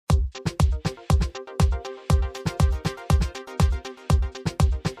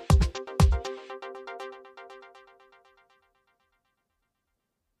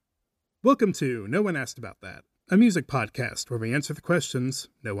Welcome to No One Asked About That, a music podcast where we answer the questions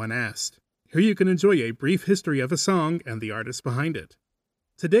no one asked. Here you can enjoy a brief history of a song and the artist behind it.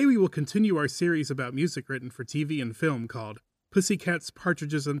 Today we will continue our series about music written for TV and film called Pussycats,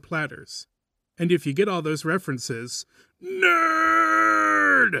 Partridges, and Platters. And if you get all those references,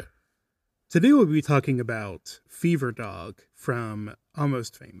 nerd! Today we'll be talking about Fever Dog from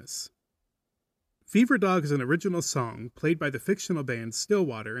Almost Famous. Fever Dog is an original song played by the fictional band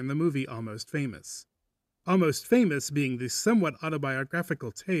Stillwater in the movie Almost Famous. Almost Famous being the somewhat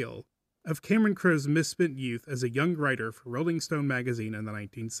autobiographical tale of Cameron Crowe's misspent youth as a young writer for Rolling Stone magazine in the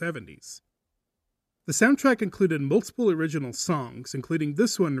 1970s. The soundtrack included multiple original songs, including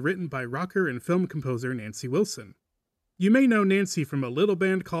this one written by rocker and film composer Nancy Wilson. You may know Nancy from a little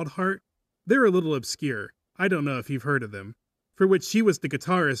band called Heart. They're a little obscure, I don't know if you've heard of them, for which she was the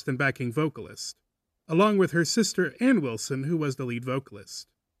guitarist and backing vocalist, along with her sister Ann Wilson, who was the lead vocalist.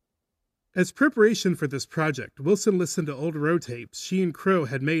 As preparation for this project, Wilson listened to old road tapes she and Crowe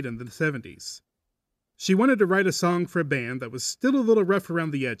had made in the 70s. She wanted to write a song for a band that was still a little rough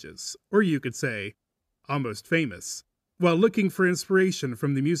around the edges, or you could say, almost famous, while looking for inspiration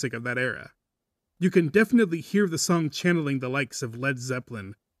from the music of that era. You can definitely hear the song channeling the likes of Led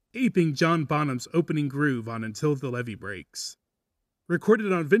Zeppelin, aping John Bonham's opening groove on Until the Levee Breaks.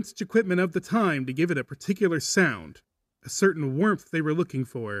 Recorded on vintage equipment of the time to give it a particular sound, a certain warmth they were looking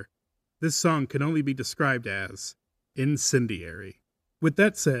for, this song can only be described as incendiary. With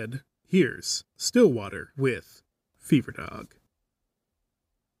that said, here's Stillwater with Fever Dog.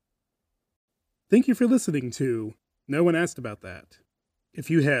 Thank you for listening to No One Asked About That. If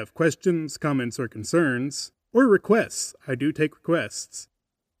you have questions, comments, or concerns, or requests, I do take requests,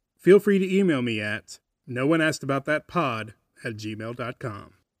 feel free to email me at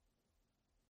nooneasked@gmail.com.